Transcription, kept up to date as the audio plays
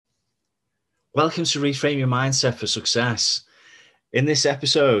Welcome to Reframe Your Mindset for Success. In this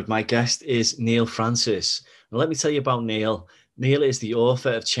episode, my guest is Neil Francis. And let me tell you about Neil. Neil is the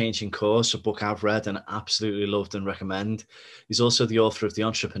author of Changing Course, a book I've read and absolutely loved and recommend. He's also the author of the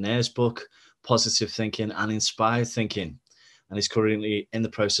Entrepreneur's Book, Positive Thinking and Inspired Thinking. And he's currently in the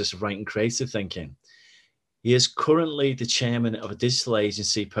process of writing Creative Thinking. He is currently the chairman of a digital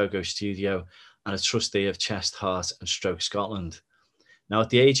agency, Pogo Studio, and a trustee of Chest, Heart and Stroke Scotland. Now, at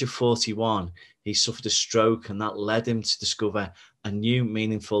the age of 41, he suffered a stroke, and that led him to discover a new,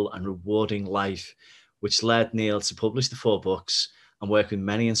 meaningful and rewarding life, which led Neil to publish the 4 books and work with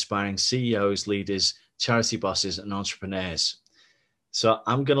many inspiring CEOs, leaders, charity bosses and entrepreneurs. So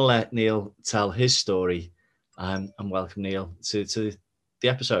I'm going to let Neil tell his story, and welcome Neil to the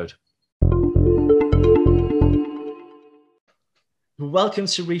episode. Welcome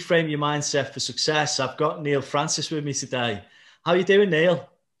to Reframe Your Mindset for Success. I've got Neil Francis with me today. How are you doing, Neil?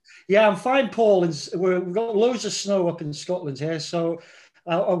 Yeah, I'm fine, Paul. We've got loads of snow up in Scotland here, so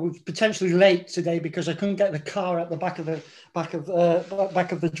I was potentially late today because I couldn't get the car at the back of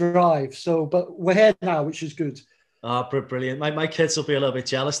the drive. So, but we're here now, which is good. Oh, brilliant! My kids will be a little bit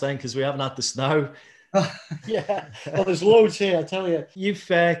jealous then because we haven't had the snow. Yeah, well, there's loads here, I tell you. You've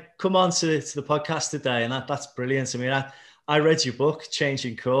come on to the podcast today, and that's brilliant. I mean, I read your book,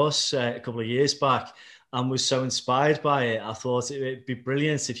 Changing Course, a couple of years back, and was so inspired by it. I thought it'd be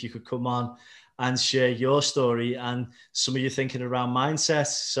brilliant if you could come on and share your story and some of your thinking around mindset.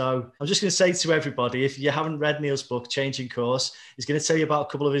 So I'm just going to say to everybody, if you haven't read Neil's book, Changing Course, he's going to tell you about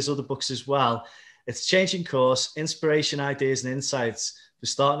a couple of his other books as well. It's Changing Course, Inspiration, Ideas and Insights for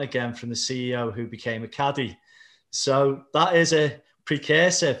Starting Again from the CEO Who Became a Caddy. So that is a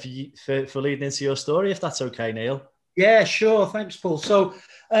precursor for leading into your story, if that's okay, Neil. Yeah, sure. Thanks, Paul. So,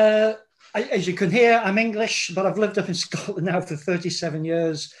 as you can hear, I'm English, but I've lived up in Scotland now for 37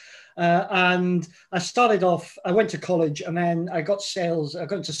 years. And I went to college and then I got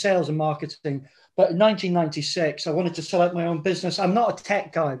into sales and marketing. But in 1996, I wanted to set up my own business. I'm not a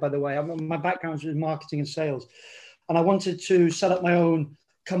tech guy, by the way. My background is in marketing and sales. And I wanted to set up my own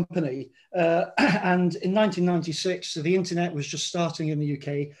company. And in 1996, the internet was just starting in the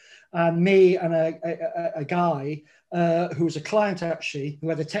UK. And me and a guy who was a client, actually, who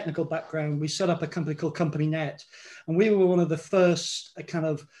had a technical background, we set up a company called CompanyNet. And we were one of the first kind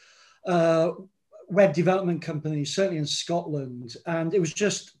of web development companies, certainly in Scotland. And it was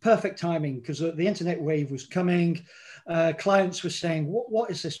just perfect timing because the internet wave was coming. Clients were saying, what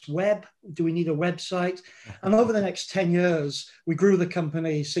is this web? Do we need a website? And over the next 10 years, we grew the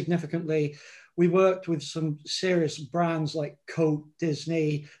company significantly. We worked with some serious brands like Coke,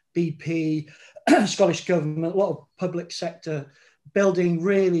 Disney, BP, Scottish Government, a lot of public sector, building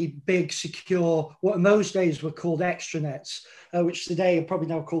really big, secure, what in those days were called extranets, which today are probably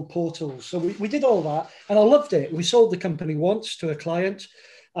now called portals. So we did all that, and I loved it. We sold the company once to a client,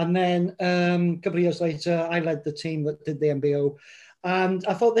 and then a couple of years later, I led the team that did the MBO, and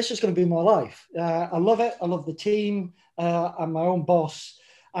I thought this is going to be my life. I love it. I love the team. I'm my own boss.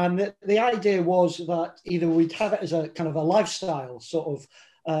 And the idea was that either we'd have it as a kind of a lifestyle sort of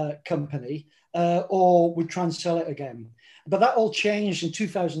company, or we'd try and sell it again. But that all changed in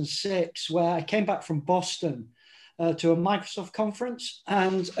 2006, where I came back from Boston to a Microsoft conference,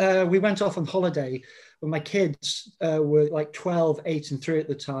 and we went off on holiday when my kids were like 12, 8 and 3 at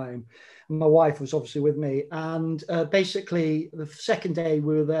the time. And my wife was obviously with me. And basically, the second day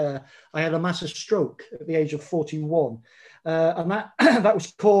we were there, I had a massive stroke at the age of 41. And that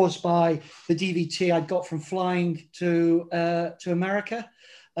was caused by the DVT I'd got from flying to America,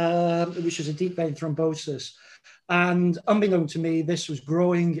 which is a deep vein thrombosis. And unbeknown to me, this was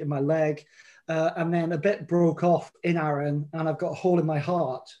growing in my leg. And then a bit broke off in Arran, and I've got a hole in my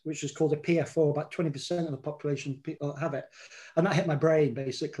heart, which is called a PFO. About 20% of the population have it. And that hit my brain,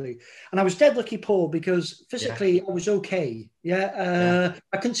 basically. And I was dead lucky, Paul, because physically I was okay. I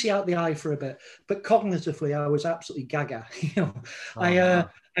couldn't see out the eye for a bit, but cognitively I was absolutely gaga. I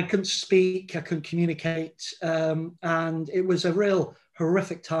couldn't speak, I couldn't communicate. And it was a real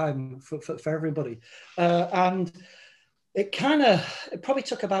horrific time for everybody. And it probably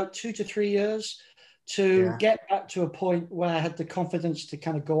took about 2 to 3 years to get back to a point where I had the confidence to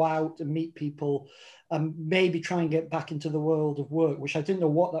kind of go out and meet people and maybe try and get back into the world of work, which I didn't know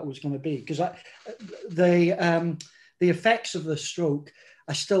what that was going to be, because the effects of the stroke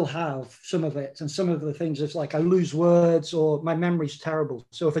I still have some of it. And some of the things is like I lose words or my memory's terrible.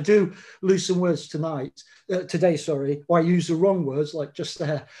 So if I do lose some words today, or I use the wrong words, like just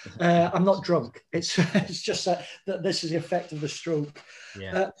there, I'm not drunk. It's just that this is the effect of the stroke.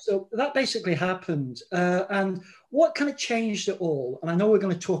 Yeah. So that basically happened. And what kind of changed it all, and I know we're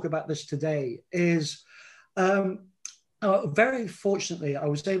going to talk about this today, is very fortunately, I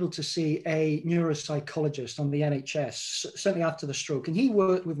was able to see a neuropsychologist on the NHS, certainly after the stroke, and he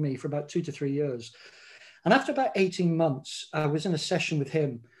worked with me for about 2 to 3 years. And after about 18 months, I was in a session with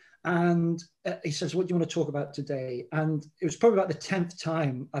him, and he says, "What do you want to talk about today?" And it was probably about the 10th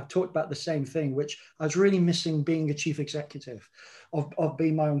time I've talked about the same thing, which I was really missing being a chief executive of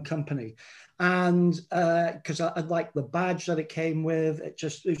being my own company. And because I liked the badge that it came with, it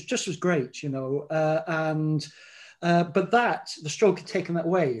just was great, you know, but the stroke had taken that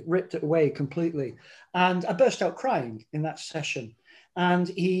away, ripped it away completely. And I burst out crying in that session. And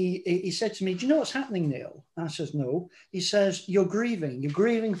he said to me, "Do you know what's happening, Neil?" And I says, "No." He says, You're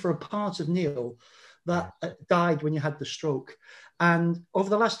grieving for a part of Neil that died when you had the stroke. And over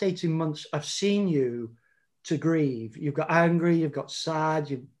the last 18 months, I've seen you to grieve. You've got angry, you've got sad,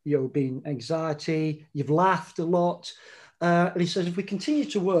 you've been anxiety, you've laughed a lot. And he says, if we continue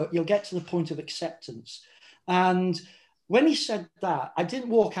to work, you'll get to the point of acceptance. And when he said that, I didn't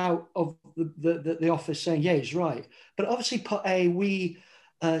walk out of the office saying, yeah, he's right. But obviously put a wee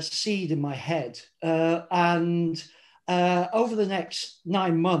seed in my head. And over the next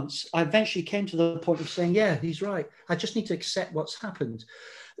 9 months, I eventually came to the point of saying, yeah, he's right. I just need to accept what's happened.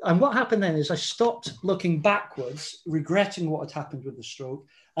 And what happened then is I stopped looking backwards, regretting what had happened with the stroke.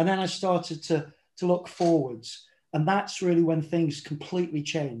 And then I started to look forwards. And that's really when things completely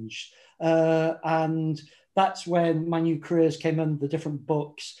changed. And that's when my new careers came in, the different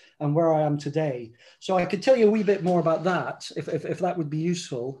books and where I am today. So I could tell you a wee bit more about that if that would be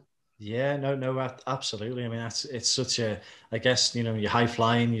useful. Yeah, no, absolutely. I mean, it's such I guess, you know, you're high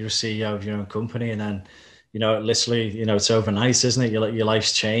flying, you're a CEO of your own company, and then, you know, literally, you know, it's overnight, isn't it? Your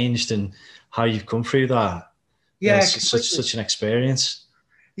life's changed, and how you've come through that. Yeah, it's such an experience.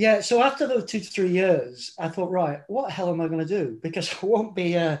 Yeah, so after those 2 to 3 years, I thought, right, what the hell am I going to do? Because I won't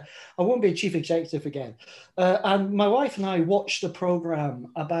be a chief executive again. And my wife and I watched a program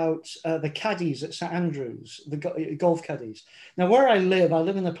about the caddies at St Andrews, the golf caddies. Now, where I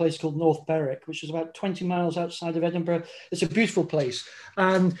live in a place called North Berwick, which is about 20 miles outside of Edinburgh. It's a beautiful place,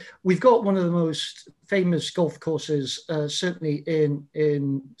 and we've got one of the most famous golf courses, certainly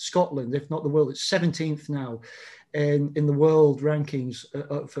in Scotland, if not the world. It's 17th now in the world rankings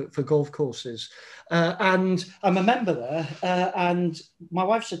for golf courses. And I'm a member there. And my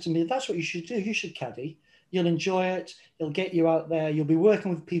wife said to me, that's what you should do. You should caddy. You'll enjoy it. It'll get you out there. You'll be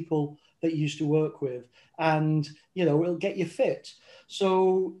working with people that you used to work with. And, you know, it'll get you fit.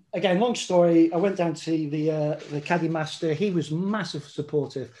 So, again, long story, I went down to see the caddy master. He was massively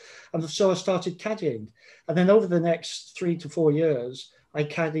supportive. And so I started caddying. And then over the next 3 to 4 years, I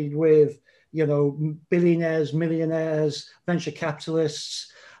caddied with, you know, billionaires, millionaires, venture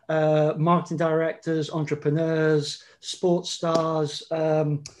capitalists, marketing directors, entrepreneurs, sports stars,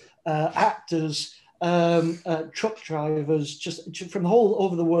 actors, truck drivers, just from all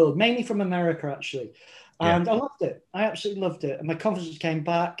over the world, mainly from America, actually. And I loved it. I absolutely loved it. And my confidence came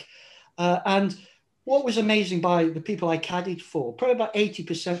back. And what was amazing by the people I caddied for, probably about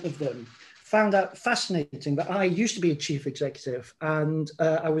 80% of them found out fascinating that I used to be a chief executive and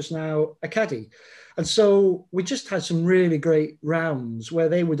I was now a caddy. And so we just had some really great rounds where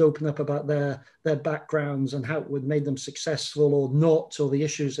they would open up about their backgrounds and how it would made them successful or not, or the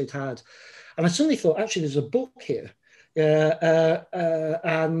issues they'd had. And I suddenly thought, actually, there's a book here.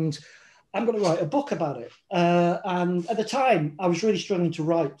 And I'm going to write a book about it. And at the time, I was really struggling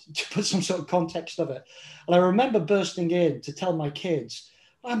to put some sort of context of it. And I remember bursting in to tell my kids,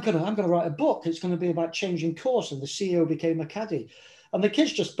 I'm gonna write a book. It's going to be about changing course. And the CEO became a caddy. And the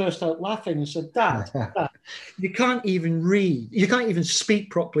kids just burst out laughing and said, Dad, you can't even read. You can't even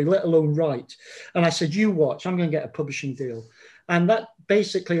speak properly, let alone write. And I said, you watch, I'm going to get a publishing deal. And that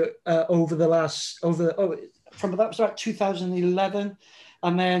basically that was about 2011.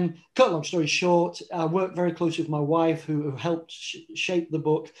 And then, cut long story short, I worked very closely with my wife who helped shape the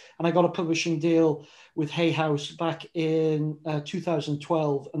book. And I got a publishing deal with Hay House back in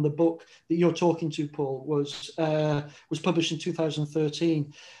 2012. And the book that you're talking to, Paul, was published in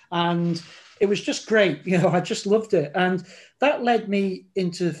 2013. And it was just great. You know, I just loved it. And that led me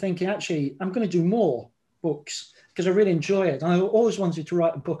into thinking, actually, I'm going to do more books. because I really enjoy it. And I always wanted to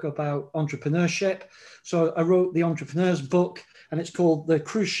write a book about entrepreneurship. So I wrote the Entrepreneur's Book, and it's called The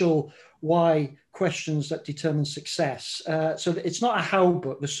Crucial Why Questions That Determine Success. So it's not a how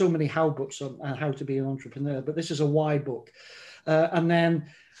book. There's so many how books on how to be an entrepreneur, but this is a why book. And then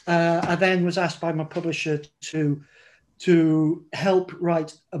I then was asked by my publisher to help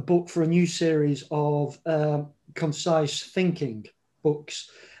write a book for a new series of concise thinking books.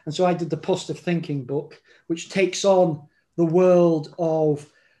 And so I did the Positive Thinking book, which takes on the world of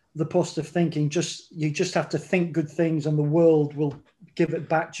the positive thinking. You just have to think good things and the world will give it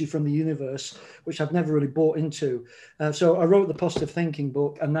back to you from the universe, which I've never really bought into. So I wrote the Positive Thinking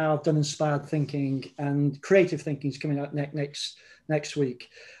book, and now I've done Inspired Thinking, and Creative Thinking is coming out next week.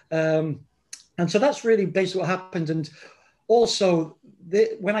 And so that's really basically what happened. And also,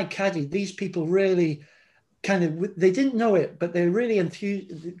 when I caddied, these people really they didn't know it, but they really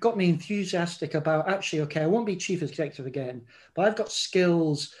got me enthusiastic about, actually, okay, I won't be chief executive again, but I've got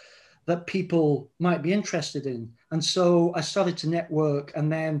skills that people might be interested in. And so I started to network,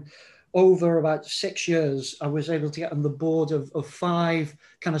 and then over about 6 years, I was able to get on the board of 5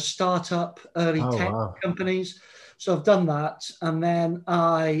 kind of startup early tech companies. So I've done that. And then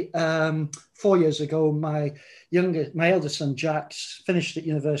 4 years ago, my eldest son, Jax, finished at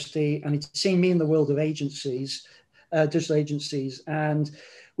university, and he'd seen me in the world of agencies, digital agencies. And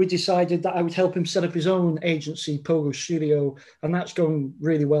we decided that I would help him set up his own agency, Pogo Studio, and that's going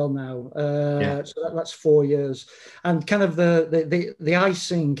really well now. So that's 4 years. And kind of the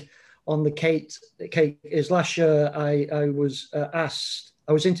icing on the cake is last year I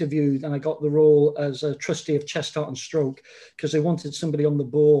was interviewed, and I got the role as a trustee of Chest, Heart and Stroke, because they wanted somebody on the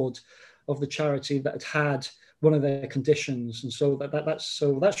board of the charity that had one of their conditions. And so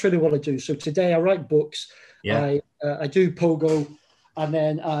that's really what I do. So today I write books, I do Pogo, and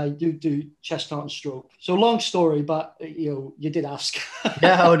then I do Chest, Heart and Stroke. So long story, but you did ask.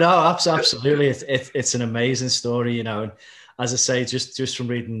 Absolutely. It's an amazing story, and as I say, just from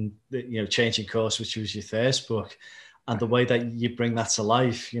reading Changing Course, which was your first book, and the way that you bring that to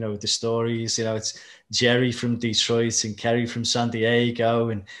life, the stories, it's Jerry from Detroit and Kerry from San Diego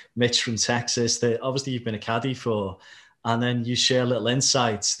and Mitch from Texas that obviously you've been a caddy for. And then you share little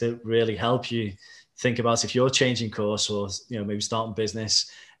insights that really help you think about if you're changing course or, maybe starting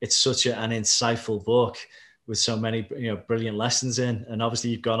business. It's such an insightful book with so many, brilliant lessons in. And obviously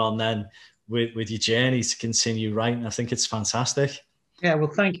you've gone on then with your journey to continue writing. I think it's fantastic. Yeah,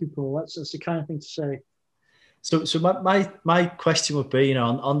 well, thank you, Paul. That's the kind of thing to say. So my question would be,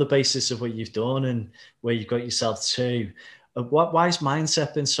 on the basis of what you've done and where you've got yourself to, why has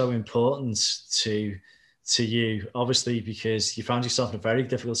mindset been so important to you? Obviously, because you found yourself in a very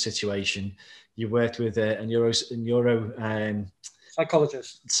difficult situation. You worked with a neuro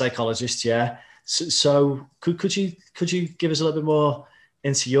psychologist, yeah. So could you give us a little bit more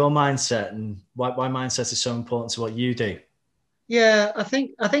into your mindset and why mindset is so important to what you do? Yeah, I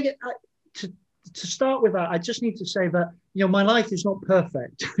think to start with that, I just need to say that, my life is not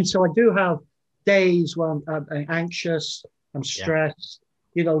perfect. So I do have days where I'm anxious, I'm stressed.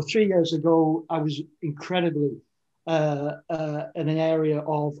 3 years ago, I was incredibly in an area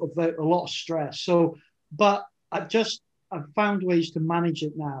of a lot of stress. So, but I've found ways to manage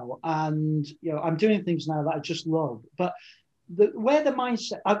it now. And, I'm doing things now that I just love. But where the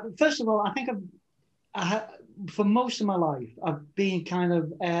mindset, first of all, I think for most of my life, I've been kind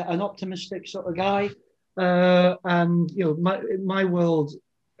of an optimistic sort of guy. And, my world,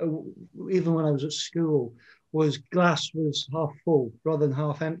 even when I was at school, glass was half full rather than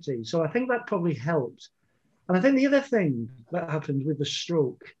half empty. So I think that probably helped. And I think the other thing that happened with the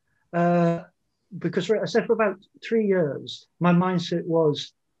stroke, because I said for about 3 years, my mindset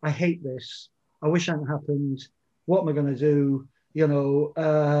was, I hate this. I wish it hadn't happened. What am I going to do?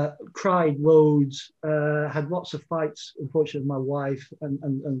 Cried loads, had lots of fights, unfortunately, with my wife and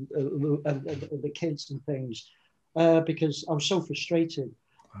the kids and things, because I was so frustrated.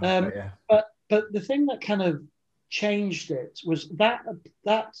 But the thing that kind of changed it was that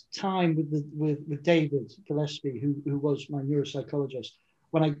time with David Gillespie, who was my neuropsychologist,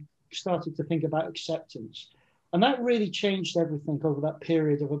 when I started to think about acceptance. And that really changed everything over that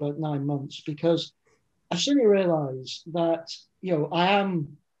period of about 9 months, because I suddenly realized that,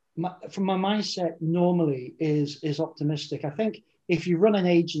 from my mindset normally is optimistic. I think if you run an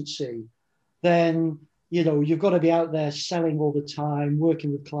agency, then, you've got to be out there selling all the time,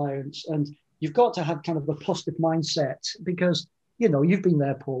 working with clients, and you've got to have kind of a positive mindset because, you've been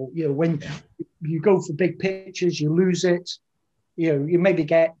there, Paul, when you go for big pitches, you lose it, you maybe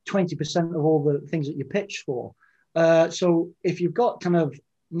get 20% of all the things that you pitch for. So if you've got kind of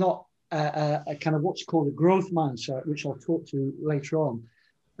not a kind of what's called a growth mindset, which I'll talk to later on,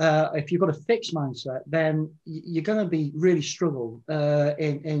 if you've got a fixed mindset, then you're going to be really struggle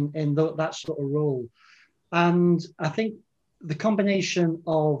in that sort of role. And I think the combination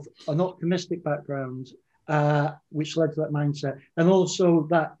of an optimistic background, which led to that mindset, and also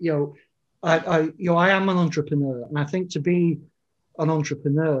that I am an entrepreneur, and I think to be an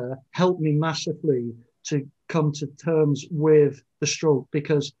entrepreneur helped me massively to come to terms with the stroke,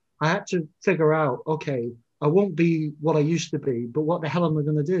 because I had to figure out, okay, I won't be what I used to be, but what the hell am I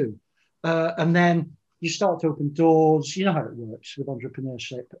going to do? And then you start to open doors. You know how it works with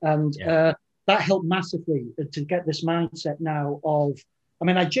entrepreneurship. And that helped massively to get this mindset now of, I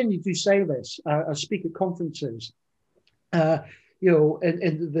mean, I genuinely do say this. I speak at conferences, in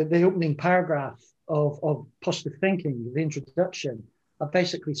the opening paragraph of positive thinking, the introduction, I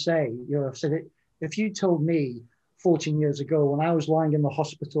basically say, I've said it, if you told me 14 years ago when I was lying in the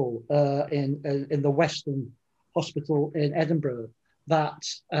hospital in the Western Hospital in Edinburgh that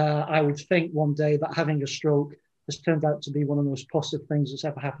I would think one day that having a stroke has turned out to be one of the most positive things that's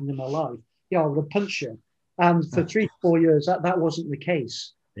ever happened in my life, I would have punched you. And for 3 to 4 years, that wasn't the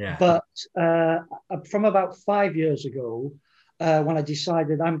case. Yeah. But from about 5 years ago, when I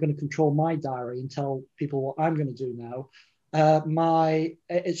decided I'm going to control my diary and tell people what I'm going to do now,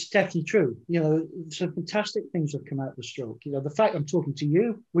 it's definitely true. Some fantastic things have come out of the stroke. The fact I'm talking to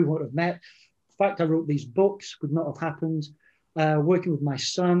you, we wouldn't have met. The fact I wrote these books would not have happened. Working with my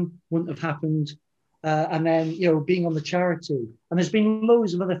son wouldn't have happened. And then, being on the charity. And there's been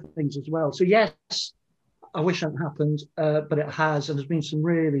loads of other things as well. So yes, I wish it hadn't happened, but it has. And there's been some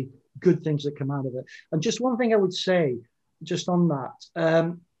really good things that come out of it. And just one thing I would say, just on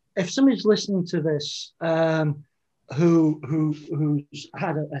that, if somebody's listening to this, who's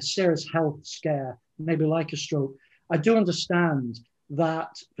had a serious health scare, maybe like a stroke, I do understand that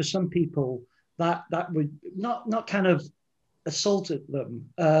for some people that would not kind of assaulted them.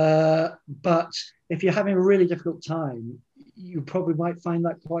 But if you're having a really difficult time, you probably might find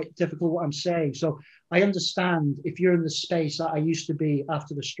that quite difficult, what I'm saying. So I understand if you're in the space that I used to be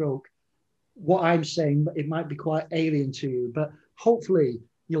after the stroke, what I'm saying, it might be quite alien to you, but hopefully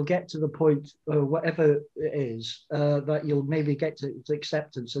you'll get to the point, whatever it is, that you'll maybe get to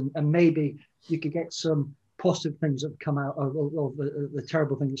acceptance, and maybe you could get some positive things that have come out of the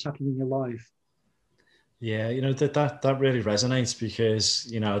terrible thing that's happened in your life. Yeah, that really resonates,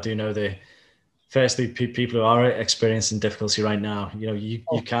 because I do know that firstly people who are experiencing difficulty right now, you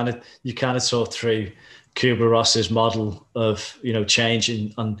kind of saw through Kubler-Ross's model of change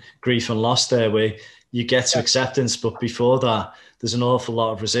and grief and loss there, where you get to acceptance, but before that there's an awful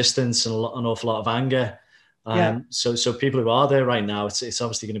lot of resistance and an awful lot of anger. So people who are there right now, it's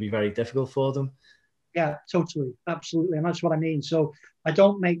obviously going to be very difficult for them. Yeah, totally, absolutely, and that's what I mean. So I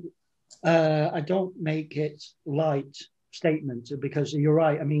don't make it light statement, because you're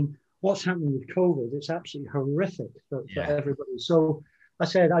right. I mean, what's happening with COVID, it's absolutely horrific for everybody. So I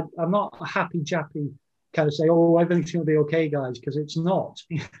said, I'm not a happy jappy kind of say, oh, everything's going to be okay, guys, because it's not.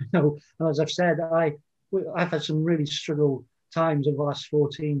 And as I've said, I've had some really struggle times over the last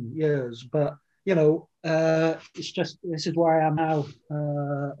 14 years, but it's just, this is where I am now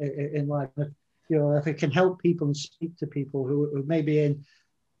in life. If it can help people and speak to people who may be in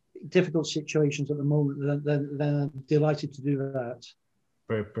difficult situations at the moment, then I'm delighted to do that.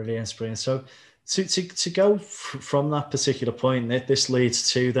 Brilliant. So to go from that particular point, this leads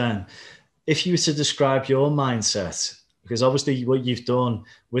to then, if you were to describe your mindset, because obviously what you've done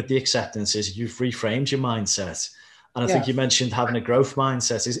with the acceptance is you've reframed your mindset. And I think you mentioned having a growth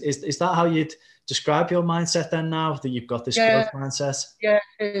mindset. Is that how you'd describe your mindset then, now that you've got this growth mindset? Yeah,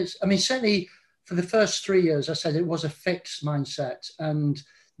 it is. I mean, certainly for the first 3 years, I said it was a fixed mindset. And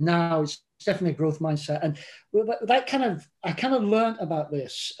now it's definitely a growth mindset. And I kind of learned about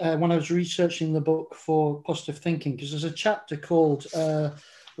this when I was researching the book for positive thinking, because there's a chapter called,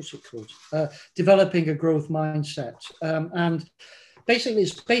 what's it called? Developing a Growth Mindset. And basically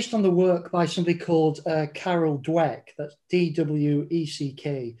it's based on the work by somebody called Carol Dweck, that's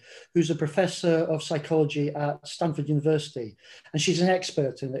Dweck, who's a professor of psychology at Stanford University. And she's an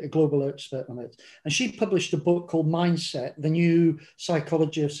expert in it, a global expert on it. And she published a book called Mindset, The New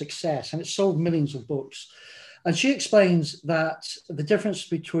Psychology of Success. And it sold millions of books. And she explains that the difference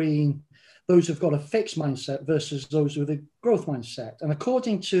between those who've got a fixed mindset versus those with a growth mindset. And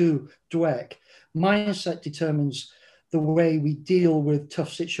according to Dweck, mindset determines the way we deal with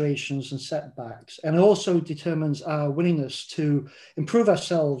tough situations and setbacks, and also determines our willingness to improve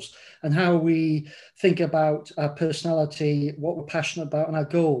ourselves and how we think about our personality, what we're passionate about, and our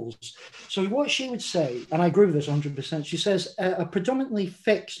goals. So what she would say, and I agree with this 100%, she says a predominantly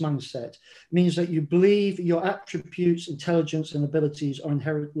fixed mindset means that you believe your attributes, intelligence, and abilities are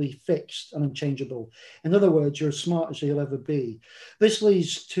inherently fixed and unchangeable. In other words, you're as smart as you'll ever be. This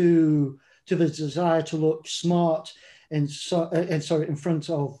leads to the desire to look smart in front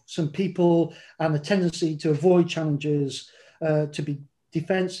of some people, and the tendency to avoid challenges, to be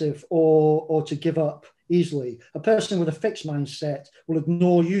defensive or to give up easily. A person with a fixed mindset will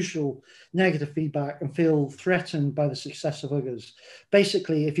ignore usual negative feedback and feel threatened by the success of others.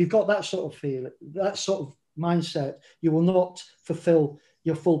 Basically, if you've got that sort of mindset, you will not fulfill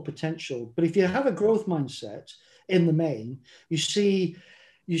your full potential. But if you have a growth mindset, in the main, you see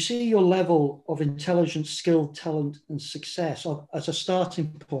your level of intelligence, skill, talent, and success as a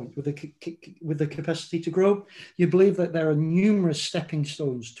starting point with the capacity to grow. You believe that there are numerous stepping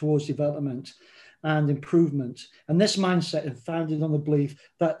stones towards development and improvement. And this mindset is founded on the belief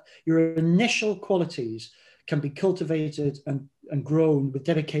that your initial qualities can be cultivated and grown with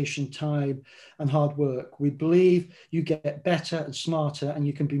dedication, time, and hard work. We believe you get better and smarter, and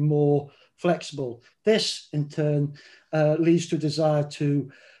you can be more flexible. This, in turn, leads to a desire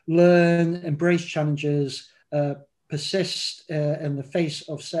to learn, embrace challenges, persist in the face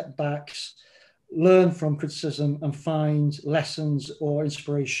of setbacks, learn from criticism, and find lessons or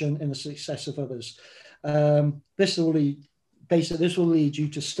inspiration in the success of others. This will lead you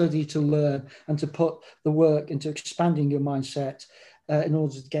to study, to learn, and to put the work into expanding your mindset in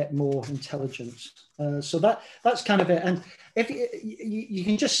order to get more intelligence. So that's kind of it. And if you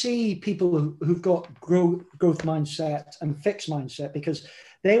can just see people who've got growth mindset and fixed mindset, because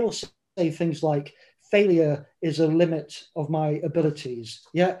they will say things like, failure is a limit of my abilities.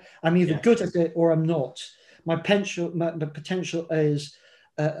 Yeah, I'm either good at it or I'm not. My potential is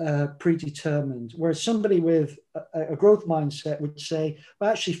predetermined. Whereas somebody with a growth mindset would say,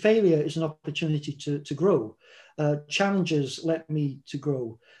 well, actually, failure is an opportunity to grow. Challenges let me to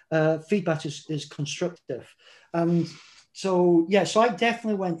grow. Feedback is constructive. And so I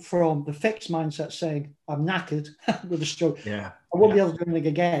definitely went from the fixed mindset saying, I'm knackered with a stroke. Yeah. I won't be able to do anything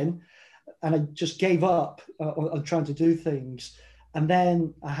again. And I just gave up on trying to do things. And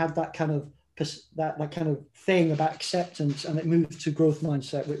then I had that kind of thing about acceptance, and it moved to growth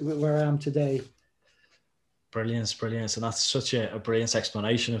mindset, where I am today. Brilliant. And that's such a brilliant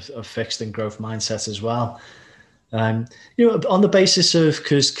explanation of fixed and growth mindset as well. On the basis of,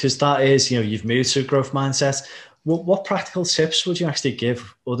 because that is, you've moved to a growth mindset, what practical tips would you actually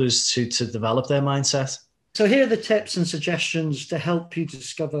give others to develop their mindset? So here are the tips and suggestions to help you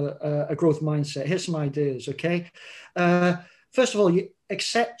discover a growth mindset. Here's some ideas, okay? First of all, you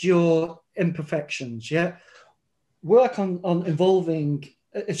accept your imperfections, yeah? Work on improving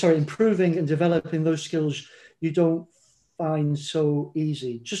and developing those skills you don't find so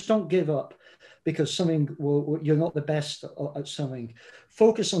easy. Just don't give up because you're not the best at something.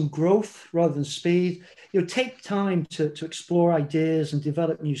 Focus on growth rather than speed. Take time to explore ideas and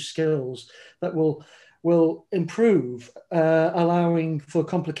develop new skills that will improve, allowing for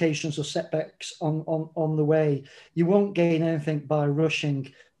complications or setbacks on the way. You won't gain anything by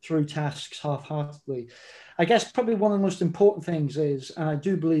rushing through tasks half-heartedly. I guess probably one of the most important things is, and I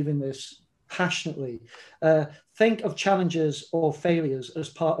do believe in this passionately, think of challenges or failures as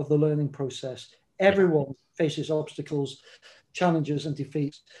part of the learning process. Everyone faces obstacles, challenges, and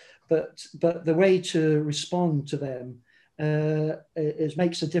defeats, but the way to respond to them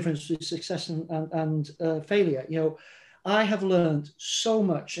makes a difference to success and failure. I have learned so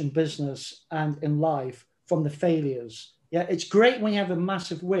much in business and in life from the failures. Yeah, it's great when you have a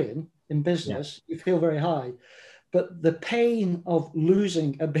massive win in business, you feel very high, but the pain of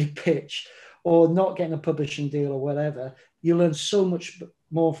losing a big pitch or not getting a publishing deal or whatever, you learn so much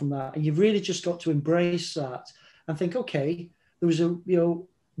more from that. And you've really just got to embrace that and think, okay, there was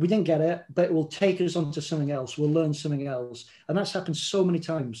we didn't get it, but it will take us on to something else. We'll learn something else. And that's happened so many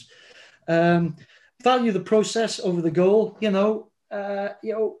times. Value the process over the goal.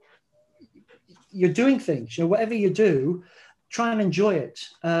 You're doing things, whatever you do, try and enjoy it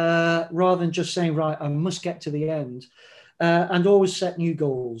rather than just saying, right, I must get to the end. And always set new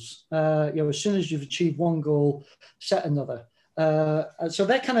goals. As soon as you've achieved one goal, set another. So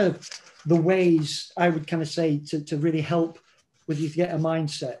they're kind of the ways I would kind of say to really help with you to get a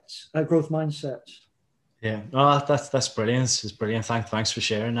growth mindset. Yeah, that's brilliant. It's brilliant. Thanks for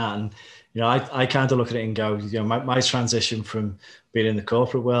sharing that. And I kind of look at it and go, my transition from being in the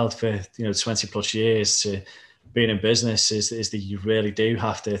corporate world for 20 plus years to being in business is that you really do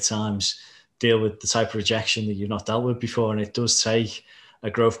have to at times deal with the type of rejection that you've not dealt with before. And it does take a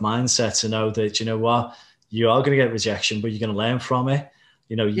growth mindset to know that, you know what, you are going to get rejection, but you're going to learn from it.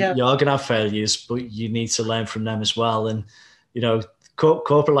 You know, Yeah, you are going to have failures, but you need to learn from them as well. And, you know,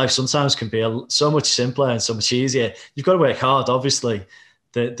 corporate life sometimes can be so much simpler and so much easier. You've got to work hard, obviously,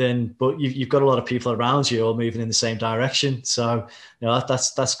 but you've got a lot of people around you all moving in the same direction. So, you know,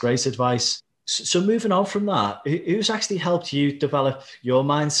 that's great advice. So moving on from that, who's actually helped you develop your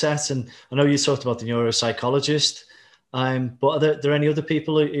mindset? And I know you talked about the neuropsychologist, but are there any other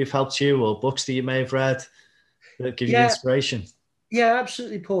people who've helped you, or books that you may have read that give you yeah, inspiration? yeah,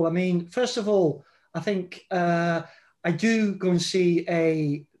 absolutely, Paul. I mean, first of all, I think I do go and see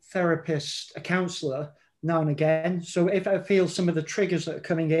a therapist, a counselor now and again. So if I feel some of the triggers that are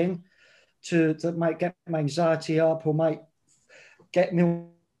coming in that might get my anxiety up or might get me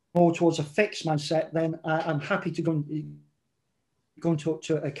more towards a fixed mindset, then I'm happy to go and talk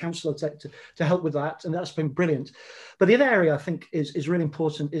to a counsellor to help with that, and that's been brilliant. But the other area I think is really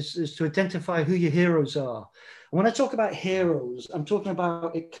important is to identify who your heroes are. And when I talk about heroes, I'm talking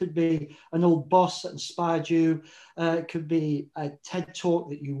about, it could be an old boss that inspired you, it could be a TED talk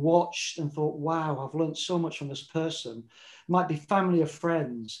that you watched and thought, wow, I've learned so much from this person. It might be family or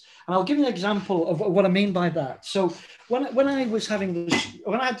friends. And I'll give you an example of what I mean by that. So when I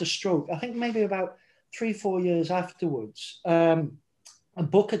had the stroke, I think maybe about 3-4 years afterwards, a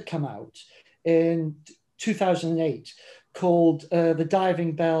book had come out in 2008 called The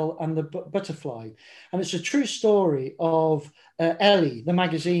Diving Bell and the Butterfly. And it's a true story of Elle, the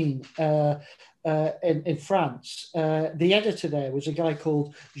magazine in France. The editor there was a guy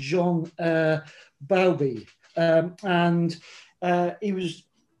called Jean Bauby. And he was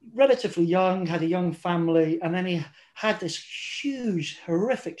relatively young, had a young family, and then he had this huge,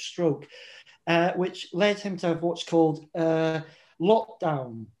 horrific stroke, which led him to have what's called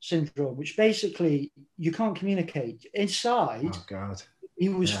lockdown syndrome, which basically you can't communicate. Inside, Oh God, he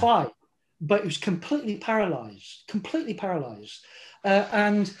was fine, but he was completely paralyzed.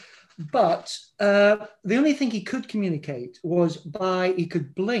 But the only thing he could communicate was he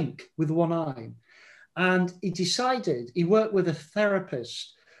could blink with one eye. And he worked with a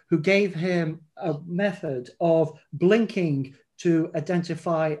therapist who gave him a method of blinking to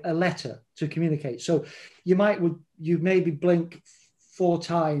identify a letter to communicate. So you maybe blink 4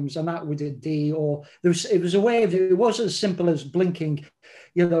 times and that would be a D, or it was a way of, it wasn't as simple as blinking,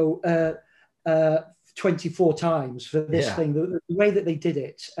 24 times for this thing, the way that they did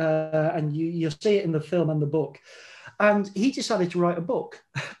it. And you'll see it in the film and the book. And he decided to write a book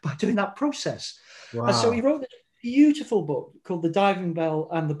by doing that process. wow. And so he wrote this beautiful book called The Diving Bell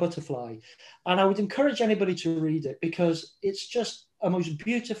and the Butterfly. And I would encourage anybody to read it because it's just a most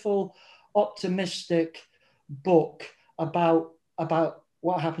beautiful, optimistic book about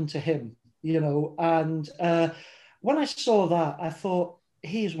what happened to him, And when I saw that, I thought,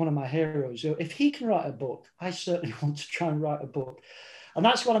 he is one of my heroes. If he can write a book, I certainly want to try and write a book. And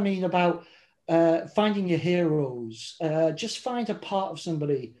that's what I mean about finding your heroes. Just find a part of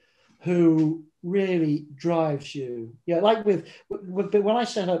somebody who really drives you. Yeah, like when I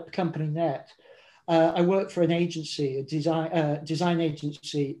set up Company Net, I worked for an agency, a design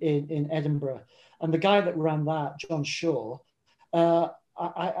agency in Edinburgh, and the guy that ran that, John Shaw, I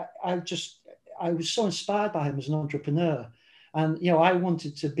was so inspired by him as an entrepreneur, and I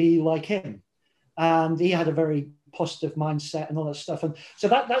wanted to be like him, and he had a very positive mindset and all that stuff, and so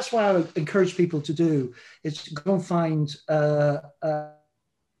that's why I would encourage people to do is to go and find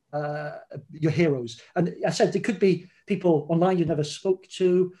your heroes. And I said there could be people online you never spoke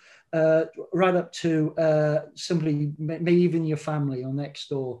to, right up to somebody, maybe even your family or next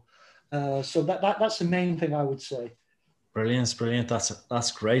door. So that's the main thing I would say. Brilliant.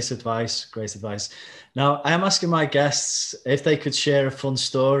 That's great advice. Now, I am asking my guests if they could share a fun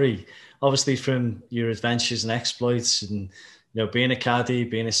story, obviously from your adventures and exploits, and being a caddy,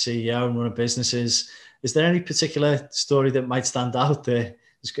 being a CEO, and running businesses. Is there any particular story that might stand out there?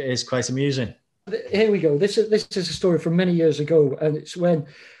 It's quite amusing. Here we go. This is a story from many years ago, and it's when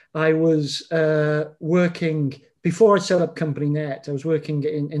I was working. Before I set up Company Net, I was working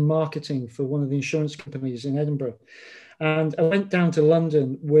in marketing for one of the insurance companies in Edinburgh. And I went down to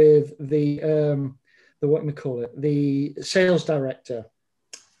London with the sales director.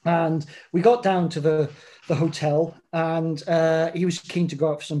 And we got down to the hotel, and he was keen to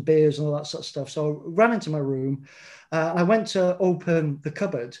go out for some beers and all that sort of stuff. So I ran into my room. I went to open the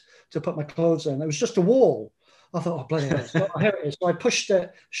cupboard to put my clothes in. It was just a wall. I thought, oh, bloody hell. So here it is. So I pushed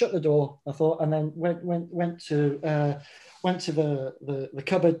it, shut the door, I thought, and then went to the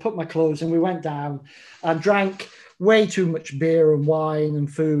cupboard, put my clothes, and we went down and drank way too much beer and wine and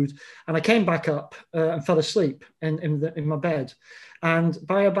food. And I came back up and fell asleep in my bed. And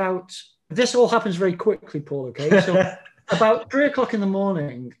by about, this all happens very quickly, Paul, okay? So about 3 o'clock in the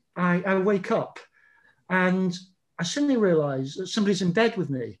morning, I wake up and I suddenly realize that somebody's in bed with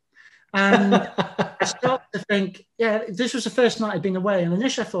me. And I started to think, yeah, this was the first night I'd been away. And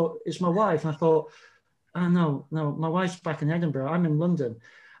initially I thought, it's my wife. And I thought, oh, no, my wife's back in Edinburgh. I'm in London.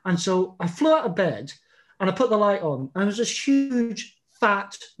 And so I flew out of bed and I put the light on. And there was this huge,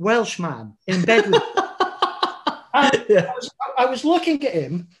 fat Welshman in bed with me. Yeah. I was looking at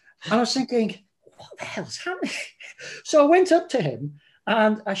him and I was thinking, what the hell's happening? So I went up to him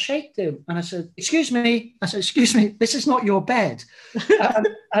and I shaked him and I said, excuse me. I said, excuse me, this is not your bed.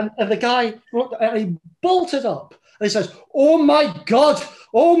 and the guy looked and he bolted up and he says, oh my God.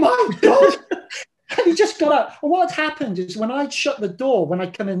 And he just got out. And what had happened is when I'd shut the door, when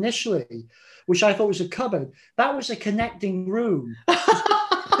I'd come initially, which I thought was a cupboard, that was a connecting room.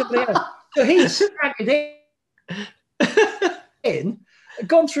 So he staggered in,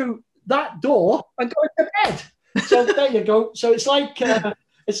 gone through that door and gone to bed. So there you go. So it's like I don't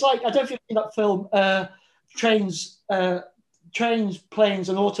know if you've seen that film, Trains, Planes,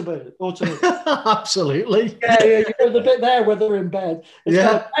 and Automobiles. Absolutely. Yeah, you know the bit there where they're in bed. It's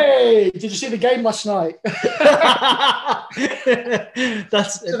like, hey, did you see the game last night?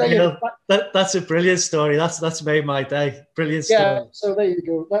 That's a brilliant story. That's made my day. Brilliant story. Yeah, so there you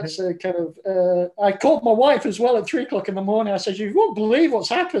go. That's kind of. I called my wife as well at 3 o'clock in the morning. I said, "You won't believe what's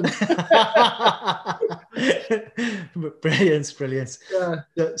happened." Brilliant. Yeah.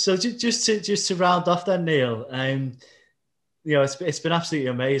 So just to round off then, Neil. It's been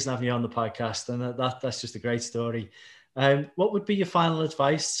absolutely amazing having you on the podcast, and that's just a great story. What would be your final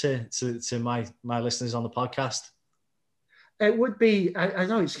advice to my listeners on the podcast? It would be, I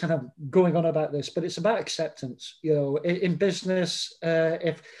know it's kind of going on about this, but it's about acceptance. In business,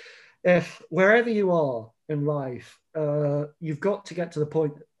 if wherever you are in life, you've got to get to the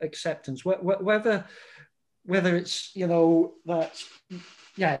point of acceptance. Whether it's that,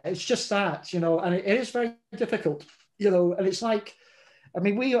 yeah, it's just that, and it is very difficult. And it's like, I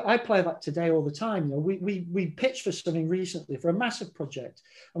mean, I play that today all the time. We pitched for something recently for a massive project,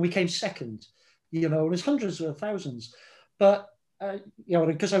 and we came second. There's hundreds of thousands, but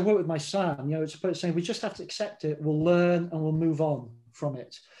because I work with my son, it's saying we just have to accept it. We'll learn and we'll move on from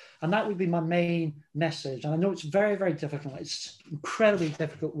it, and that would be my main message. And I know it's very, very difficult. It's incredibly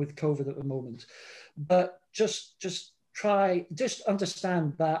difficult with COVID at the moment, but just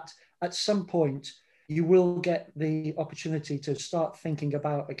understand that at some point, you will get the opportunity to start thinking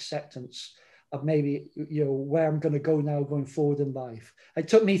about acceptance of maybe, where I'm going to go now going forward in life. It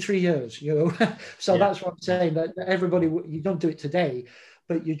took me 3 years, so that's what I'm saying, that everybody, you don't do it today,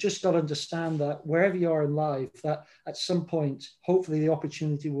 but you just got to understand that wherever you are in life, that at some point, hopefully the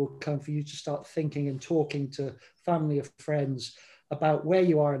opportunity will come for you to start thinking and talking to family or friends about where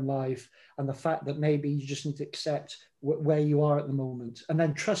you are in life and the fact that maybe you just need to accept where you are at the moment. And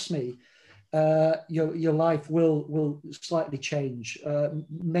then trust me, your life will slightly change,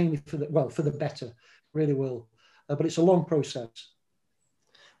 mainly for the better, really will. But it's a long process.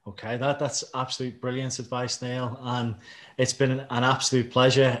 Okay, that's absolute brilliant advice, Neil, and it's been an absolute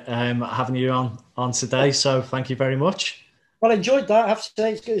pleasure having you on today. So thank you very much. Well, I enjoyed that. I have to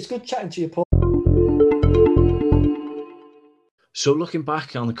say, it's good chatting to you, Paul. So looking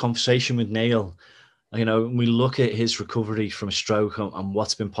back on the conversation with Neil, we look at his recovery from a stroke and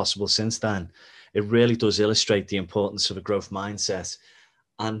what's been possible since then. It really does illustrate the importance of a growth mindset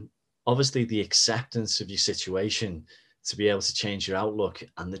and obviously the acceptance of your situation to be able to change your outlook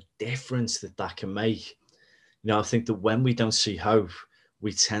and the difference that can make. I think that when we don't see hope,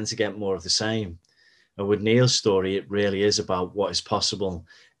 we tend to get more of the same. And with Neil's story, it really is about what is possible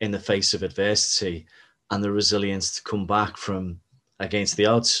in the face of adversity and the resilience to come back from against the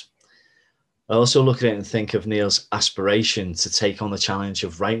odds. I also look at it and think of Neil's aspiration to take on the challenge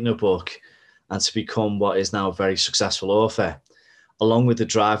of writing a book and to become what is now a very successful author, along with the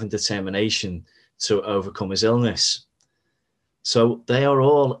drive and determination to overcome his illness. So they are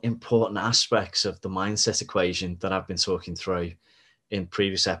all important aspects of the mindset equation that I've been talking through in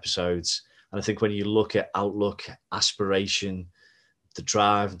previous episodes. And I think when you look at outlook, aspiration, the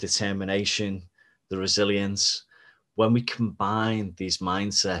drive, determination, the resilience, when we combine these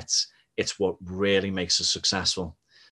mindsets, it's what really makes us successful.